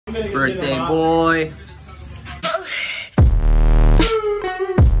Birthday boy.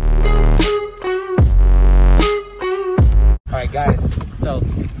 Alright guys, so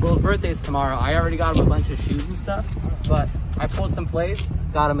Will's birthday is tomorrow. I already got him a bunch of shoes and stuff, but I pulled some plays,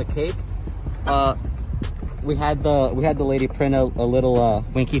 got him a cake. We had the lady print a little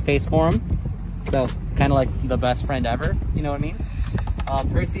winky face for him. So kind of like the best friend ever, you know what I mean?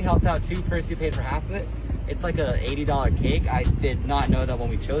 Percy helped out too. Percy paid for half of it. It's like a $80 cake. I did not know that when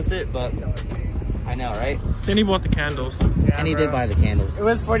we chose it, but I know, right? Then he bought the candles. Yeah, and he did buy the candles. It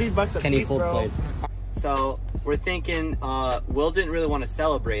was 40 bucks a piece, Kenny pulled bro. plates. So we're thinking, Will didn't really want to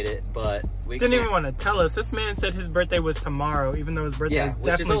celebrate it, but we didn't even want to tell us. This man said his birthday was tomorrow, even though his birthday is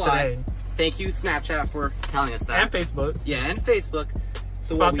definitely today. Thank you, Snapchat, for telling us that. And Facebook. Yeah, and Facebook.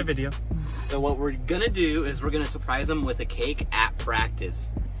 So sponsor video. So what we're gonna do is we're gonna surprise him with a cake at practice,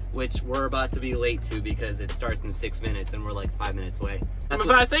 which we're about to be late to because it starts in 6 minutes and we're like 5 minutes away. That's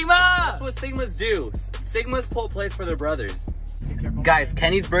what Sigmas do. Sigmas pull plates for their brothers. Guys,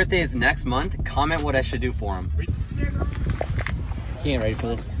 Kenny's birthday is next month. Comment what I should do for him. He ain't ready for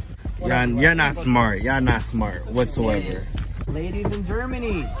this. You're not smart. Y'all not smart whatsoever. Ladies in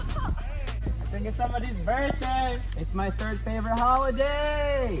Germany. Singing somebody's birthday. It's my third favorite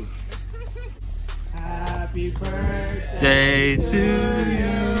holiday. Happy birthday Day to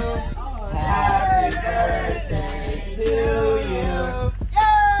you. Happy birthday to you.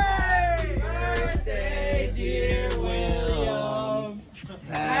 Yay! Birthday, dear William.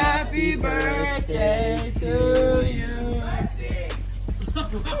 Happy birthday to you.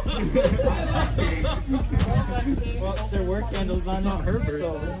 Well, there were candles on, not her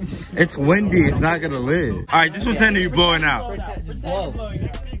birthday. It's windy. It's not gonna lit. All right, just pretend you're blowing out. Just blow.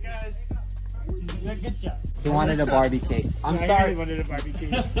 Good job. He wanted a Barbie cake. I'm sorry. He wanted a Barbie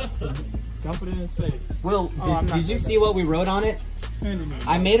cake. Don't put it in his face. Will, did you see what we wrote on it?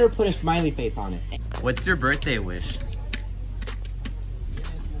 I made her put a smiley face on it. What's your birthday wish?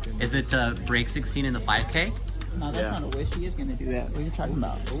 Is it to break 16 in the 5K? No, that's not a wish. He is gonna do that. What are you talking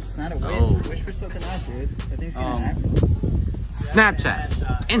about? It's not a wish. Oh. Wish for something else, dude. I think it's gonna happen.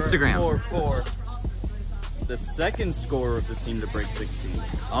 Snapchat, Instagram. For the second scorer of the team to break 16.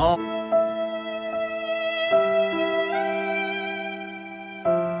 Oh.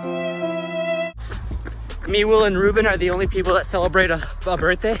 Me, Will, and Ruben are the only people that celebrate a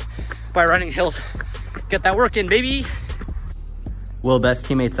birthday by running hills. Get that work in, baby. Will, best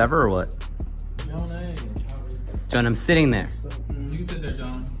teammates ever or what? John, I'm sitting there. You can sit there,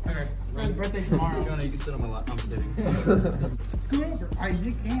 John. Okay. His birthday tomorrow. John, you can sit on my lap. I'm kidding. Scoot over.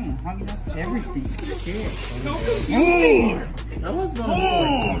 Isaac, damn. Hogging up everything. That was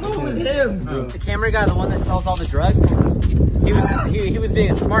going with him. The camera guy, the one that sells all the drugs, he was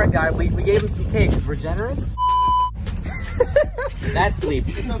being a smart guy. We gave him some cake because we're generous. That's sleep.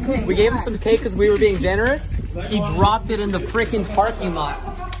 Okay. We gave him some cake because we were being generous. He dropped it in the freaking parking lot.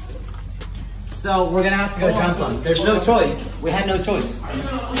 So we're gonna have to go jump him. There's no choice. We had no choice.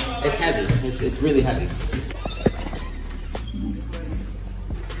 It's heavy. It's really heavy.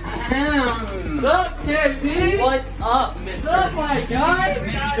 What's up, KP? What's up, Mr. What's up, my guy?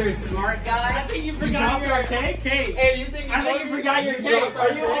 Mr. Smart Guy? I think you forgot your cake. Hey, you think I think you forgot your cake.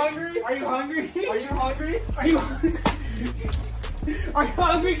 Are you hungry? Are you hungry? Are you hungry? Are you hungry? Are you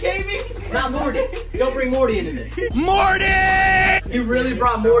hungry, KB? Not Morty. Don't bring Morty into this. Morty! He really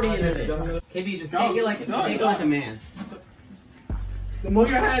brought Morty into this. KB, just take it like a man.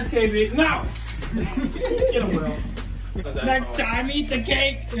 Move your hands, KB. No! Get him, bro. Next time, eat the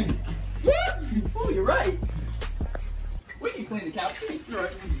cake. Oh, you're right. We can clean the couch. You're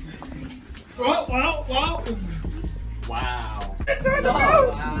right. Whoa, whoa, whoa. Wow. Wow.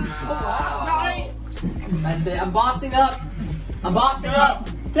 That's it. I'm bossing up. I'm bossing up.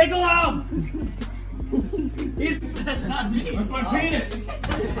 Take a while. That's not me. That's my penis.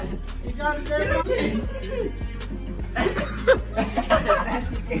 You got it there.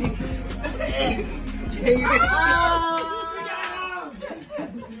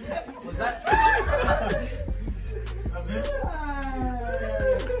 Was that?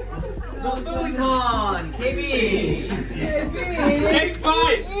 The futon, KB. Take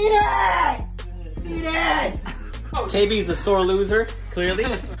 5. Eat it. Eat it. KB's a sore loser, clearly.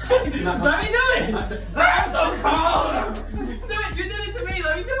 Let me do it. I'm so cold. Do it. You did it to me.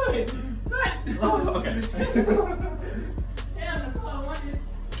 Let me do it. Oh, okay. Damn, I want you.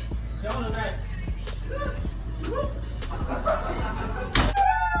 Jonah next.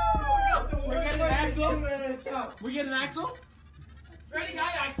 We're getting an Axel. We get an Axel. Ready,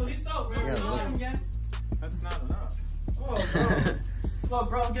 guy, Axel. He's soaked. Yeah, Again. That's not enough. Oh, bro. Look,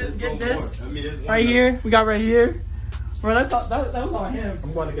 bro, get this. Right here. We got right here. Bro, that was on him.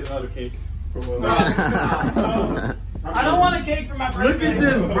 I'm going to get another cake. For Will. I don't want a cake for my birthday. Look at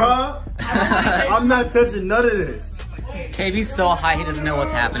this, bro. I'm not touching none of this. KB's so high he doesn't know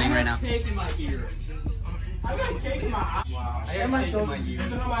what's happening right now. Cake in my ear. I got a cake in my eye. Wow. I got my cake in my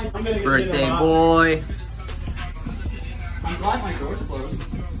ear. Birthday boy. I'm glad my door's closed.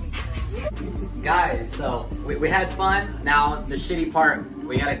 Guys, so we had fun. Now the shitty part,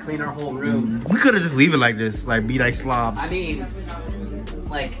 we gotta clean our whole room. We could have just leave it like this, like be like slobs. I mean,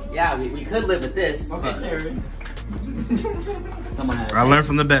 like, yeah, we could live with this. Okay, Terry. Someone has. I learned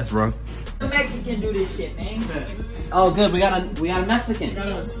from the best, bro. The Mexican do this shit, man. Oh, good. We got a Mexican. Got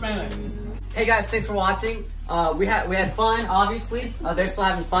a Hispanic. Hey guys, thanks for watching. We had fun. Obviously, they're still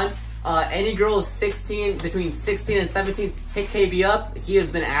having fun. Any girl is 16, between 16 and 17, hit KB up. He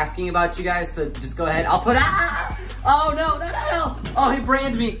has been asking about you guys, so just go ahead. I'll put Oh no. Oh, he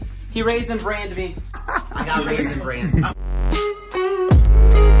branded me. He raisin branded me. I got raisin brand.